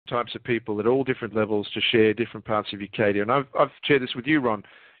types of people at all different levels to share different parts of UCADIA. And I've shared this with you, Ron.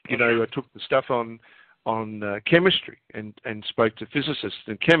 You know, I took the stuff on chemistry and spoke to physicists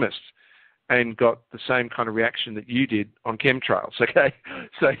and chemists and got the same kind of reaction that you did on chemtrails, okay?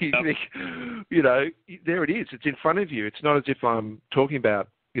 So you think, you know, there it is. It's in front of you. It's not as if I'm talking about,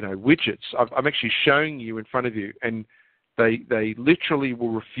 you know, widgets. I'm actually showing you in front of you, and they literally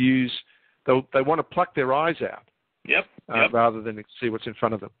will refuse. They want to pluck their eyes out rather than see what's in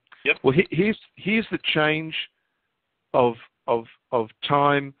front of them. Well, here's the change of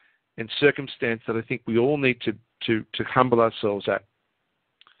time and circumstance that I think we all need to humble ourselves at.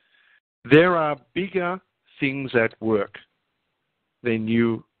 There are bigger things at work than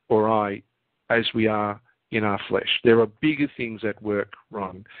you or I as we are in our flesh. There are bigger things at work,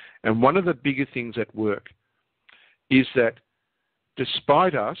 Ron. And one of the bigger things at work is that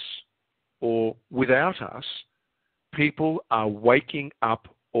despite us or without us, people are waking up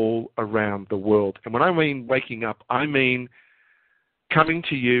all around the world. And when I mean waking up, I mean coming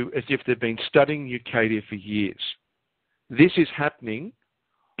to you as if they've been studying UCADIA for years. This is happening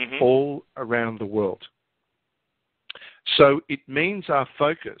all around the world. So it means our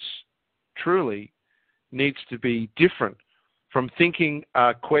focus truly needs to be different from thinking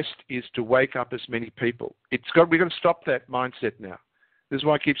our quest is to wake up as many people. We're going to stop that mindset now. This is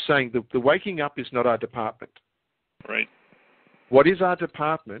why I keep saying the waking up is not our department. Right. What is our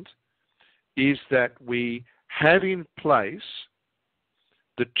department is that we have in place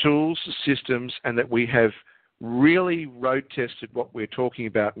the tools, the systems, and that we have really road tested what we're talking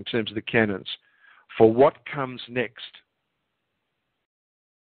about in terms of the canons for what comes next.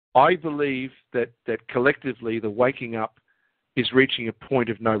 I believe that collectively the waking up is reaching a point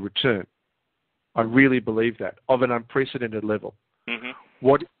of no return. I really believe that, of an unprecedented level.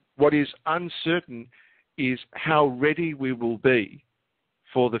 What is uncertain is how ready we will be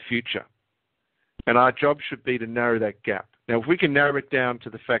for the future. And our job should be to narrow that gap. Now, if we can narrow it down to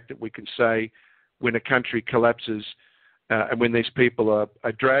the fact that we can say when a country collapses and when these people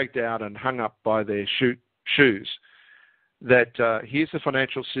are dragged out and hung up by their shoes, that here's the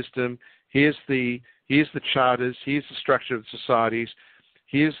financial system, here's the charters, here's the structure of societies,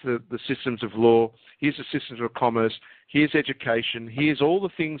 here's the systems of law, here's the systems of commerce, here's education, here's all the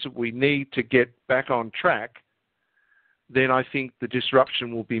things that we need to get back on track, then I think the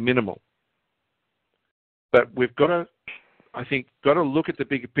disruption will be minimal. But we've got to look at the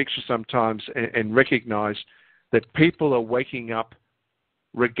bigger picture sometimes and recognize that people are waking up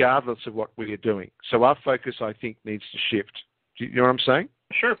regardless of what we are doing. So our focus, I think, needs to shift. Do you know what I'm saying?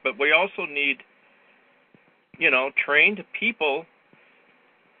 Sure, but we also need, trained people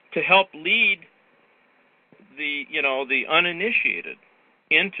to help lead the uninitiated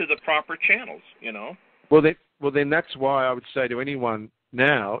into the proper channels, Well, then that's why I would say to anyone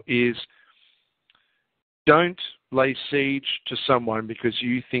now is don't lay siege to someone because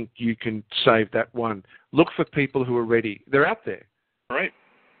you think you can save that one. Look for people who are ready. They're out there. Right.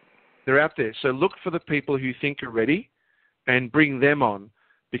 They're out there. So look for the people who think are ready and bring them on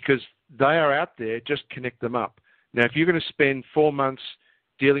because they are out there. Just connect them up. Now, if you're going to spend 4 months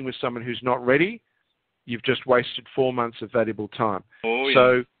dealing with someone who's not ready, you've just wasted 4 months of valuable time. Oh, yeah.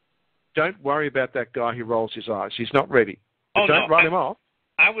 So don't worry about that guy who rolls his eyes. He's not ready. But don't write him off.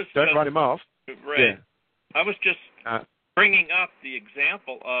 Don't write him off. Right. Yeah. I was just bringing up the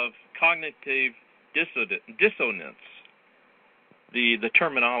example of cognitive dissonance, the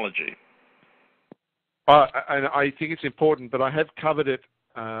terminology. And I think it's important, but I have covered it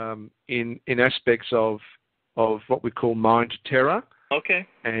in aspects of what we call mind terror. Okay.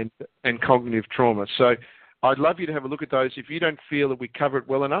 And cognitive trauma. So I'd love you to have a look at those. If you don't feel that we cover it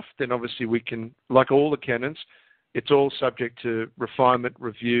well enough, then obviously we can, like all the canons, it's all subject to refinement,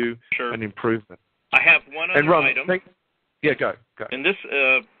 review, and improvement. I have one other item. Go. And this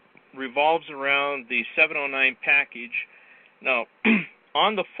revolves around the 709 package. Now,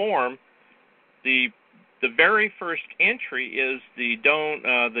 on the form, the very first entry is the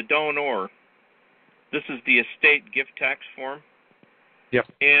donor. This is the estate gift tax form. Yep.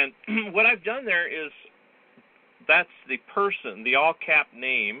 And what I've done there is that's the person, the all-cap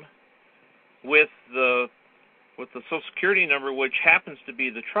name, with the Social Security number, which happens to be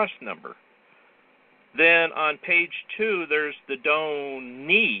the trust number. Then on page 2, there's the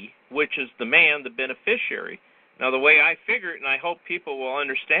donee, which is the man, the beneficiary. Now, the way I figure it, and I hope people will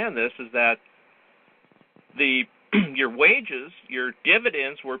understand this, is that your wages, your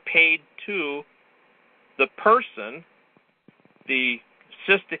dividends were paid to the person, the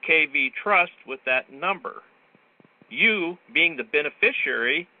Sista KV Trust, with that number. You, being the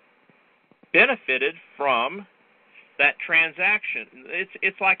beneficiary, benefited from that transaction.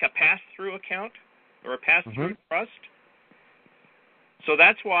 It's like a pass-through account or a pass-through trust. So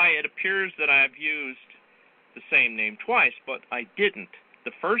that's why it appears that I've used the same name twice, but I didn't.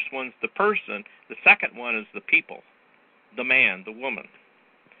 The first one's the person. The second one is the people, the man, the woman.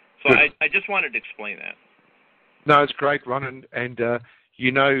 So I just wanted to explain that. No, it's great, Ron. And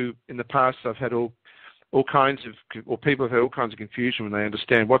you know, in the past I've had all kinds of, or people have had all kinds of confusion when they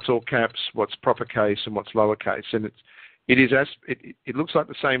understand what's all caps, what's proper case, and what's lowercase. And it looks like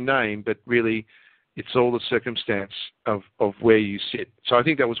the same name, but really it's all the circumstance of where you sit. So I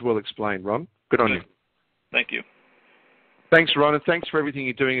think that was well explained, Ron. Good on you. Thank you. Thanks, Ron, and thanks for everything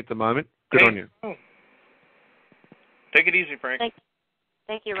you're doing at the moment. Good on you. Oh. Take it easy, Frank.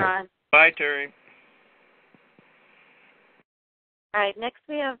 Thank you, Ron. Bye, Terry. All right, next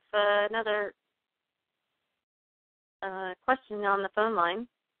we have another question on the phone line.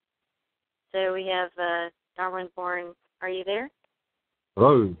 So we have Darwin Bourne. Are you there?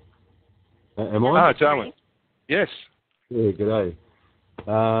 Hello. Am I? Ah, Darwin. Yes. Yeah, g'day.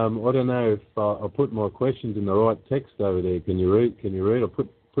 I don't know if I'll put my questions in the right text over there. Can you read? I put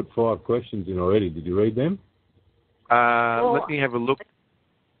 5 questions in already. Did you read them? Let me have a look.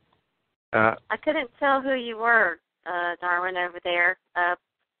 I couldn't tell who you were, Darwin, over there.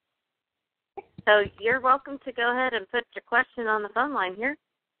 So you're welcome to go ahead and put your question on the phone line here.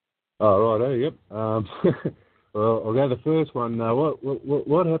 Oh, right. Yep. Well, I'll go to the first one.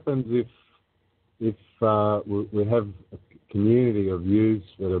 What happens if we have a community of youths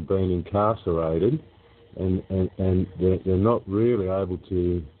that have been incarcerated and they're not really able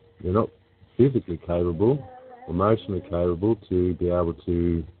to, they're not physically capable, emotionally capable to be able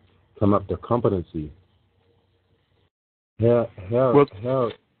to come up to competency? How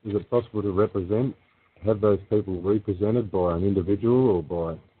is it possible to have those people represented by an individual or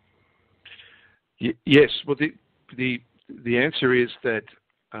by? Yes. Well, the answer is that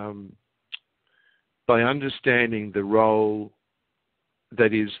by understanding the role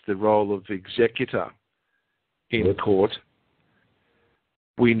that is the role of executor in court,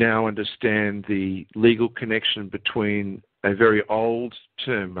 we now understand the legal connection between a very old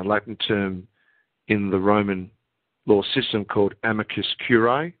term, a Latin term in the Roman law system called amicus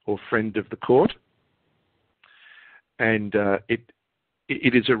curiae, or friend of the court. And it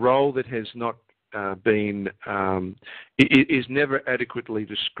is a role that has not been, it is never adequately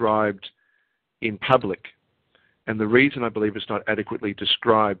described in public. And the reason I believe it's not adequately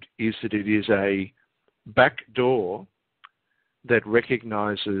described is that it is a back door that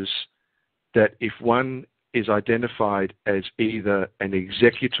recognizes that if one is identified as either an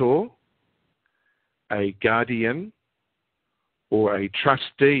executor, a guardian, or a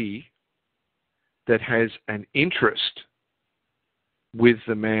trustee that has an interest with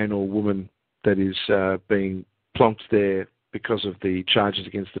the man or woman that is being plonked there because of the charges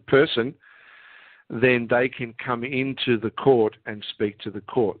against the person, then they can come into the court and speak to the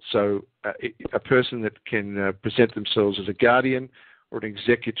court. So a person that can present themselves as a guardian or an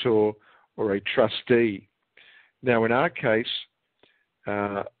executor or a trustee. Now, in our case,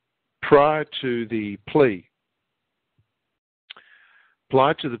 prior to the plea,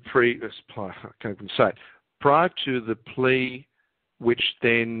 prior to the plea, which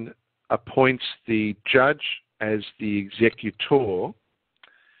then appoints the judge as the executor,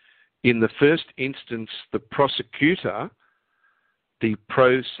 in the first instance, the prosecutor, the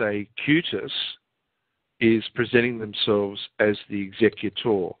prosecutus, is presenting themselves as the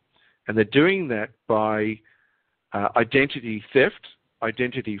executor. And they're doing that by identity theft,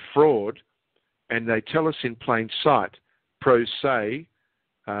 identity fraud, and they tell us in plain sight, pro se,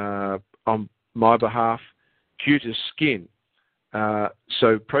 on my behalf, cutus skin.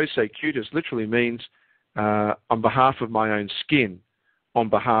 So prosecutus literally means on behalf of my own skin, on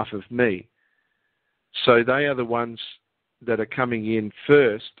behalf of me. So they are the ones that are coming in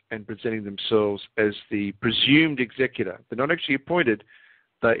first and presenting themselves as the presumed executor. They're not actually appointed,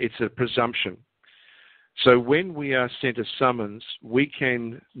 it's a presumption. So when we are sent a summons, we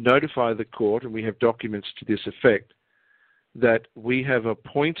can notify the court, and we have documents to this effect, that we have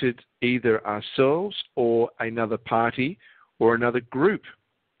appointed either ourselves or another party or another group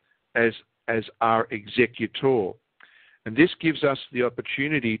as our executor. And this gives us the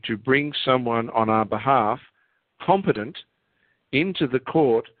opportunity to bring someone on our behalf, competent, into the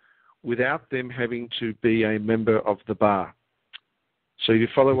court without them having to be a member of the bar. So you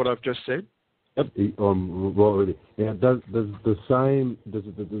follow what I've just said? Yep. Now, does the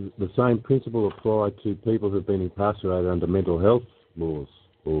same principle apply to people who've been incarcerated under mental health laws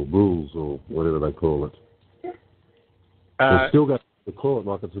or rules or whatever they call it? They still go to the court,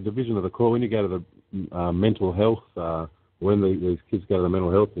 like it's a division of the court. When you go to mental health, when these kids go to the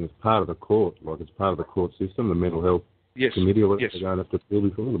mental health thing, it's part of the court, like it's part of the court system, the mental health committee or whatever, they're going to have to appeal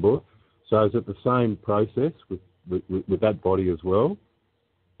before the board. So is it the same process with that body as well?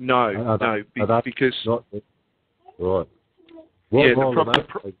 No, because... Right.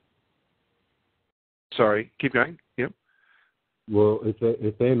 Sorry, keep going. Yep. Well,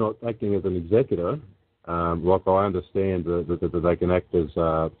 if they're not acting as an executor, like I understand that they can act as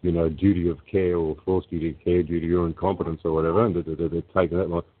duty of care or forced duty of care due to your incompetence or whatever, and they're taking that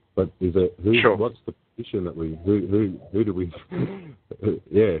line. But is it what's the position that who do we?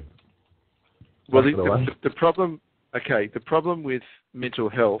 Yeah. Well, the problem. Okay, the problem with mental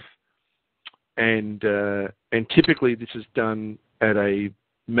health, and typically this is done at a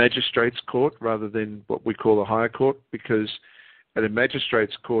magistrate's court rather than what we call a higher court, because at a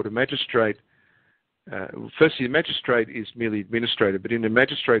magistrate's court, firstly, the magistrate is merely administrator, but in a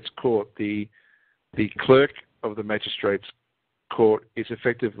magistrate's court, the clerk of the magistrate's court is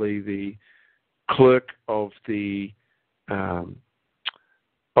effectively the clerk of the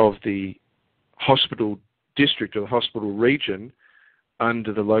hospital district or the hospital region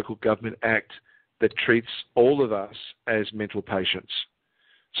under the Local Government Act that treats all of us as mental patients.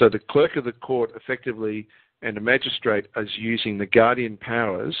 So the clerk of the court effectively and a magistrate is using the guardian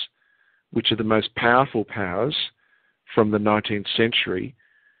powers, which are the most powerful powers from the 19th century,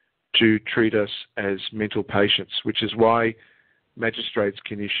 to treat us as mental patients, which is why magistrates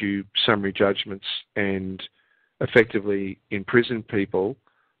can issue summary judgments and effectively imprison people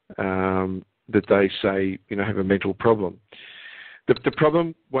that they say have a mental problem. The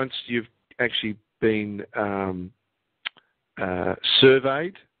problem, once you've actually been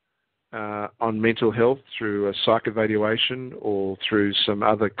surveyed on mental health through a psych evaluation or through some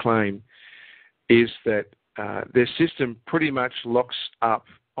other claim, is that their system pretty much locks up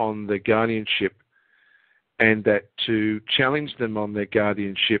on the guardianship, and that to challenge them on their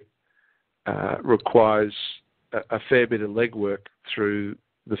guardianship requires a fair bit of legwork through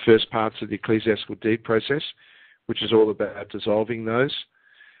the first parts of the ecclesiastical deed process, which is all about dissolving those.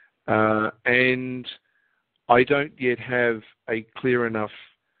 And I don't yet have a clear enough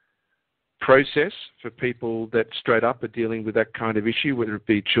process for people that straight up are dealing with that kind of issue, whether it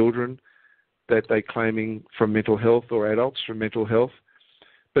be children that they're claiming from mental health or adults from mental health.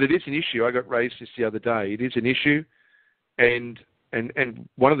 But it is an issue. I got raised this the other day. It is an issue, and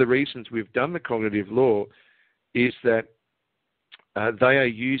one of the reasons we've done the cognitive law is that they are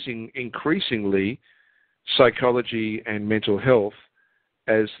using increasingly psychology and mental health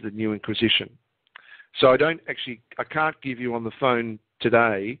as the new Inquisition. So I can't give you on the phone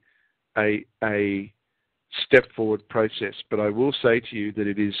today a step forward process, but I will say to you that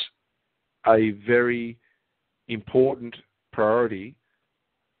it is a very important priority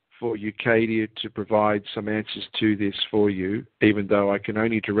for UCADIA to provide some answers to this for you, even though I can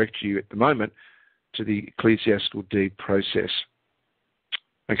only direct you at the moment to the ecclesiastical deed process.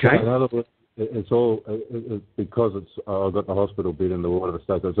 Okay? In other words, it's all because I've got the hospital bit in the water of the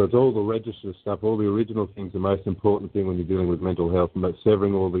state, so it's all the register stuff, all the original things. The most important thing when you're dealing with mental health, but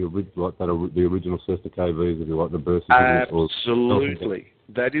severing all the original sister KVs, if you like, the birth certificates. Absolutely,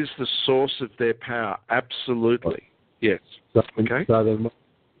 that is the source of their power. Absolutely, yes. So, okay.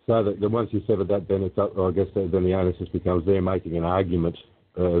 So that once you sever that, then it's up, I guess then the onus just becomes they're making an argument.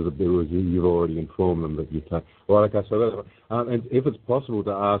 As you've already informed them that you take. Well, okay, so and if it's possible to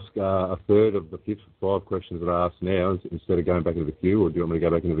ask a third of the 5 questions that I asked now instead of going back into the queue, or do you want me to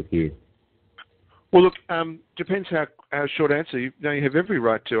go back into the queue? Well, look, depends how short answer. You have every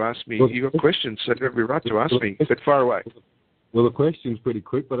right to ask me. You've got questions, so you have every right to ask me, but far away. Well, the question's pretty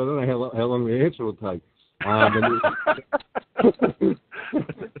quick, but I don't know how long the answer will take. Fair enough.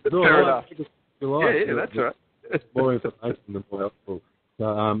 Yeah, that's all right. More information, the more helpful.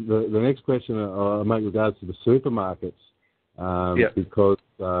 The next question I make regards to the supermarkets, because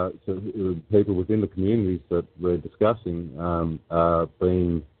people within the communities that we're discussing are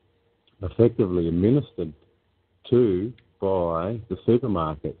being effectively administered to by the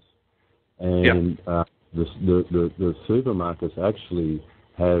supermarkets, and the supermarkets actually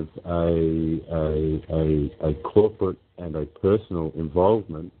have a corporate and a personal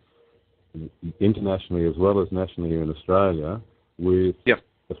involvement internationally as well as nationally here in Australia with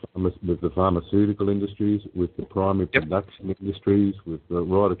the pharmaceutical industries, with the primary production industries, with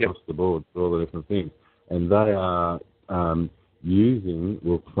right across the board, all the different things. And they are using,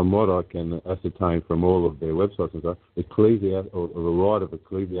 well, from what I can ascertain from all of their websites and stuff, or the right of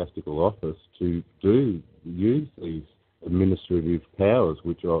ecclesiastical office to use these administrative powers,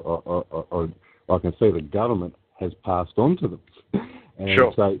 which I can see the government has passed on to them. And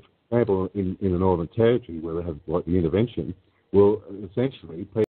so example, in the Northern Territory where they have like the intervention, well, essentially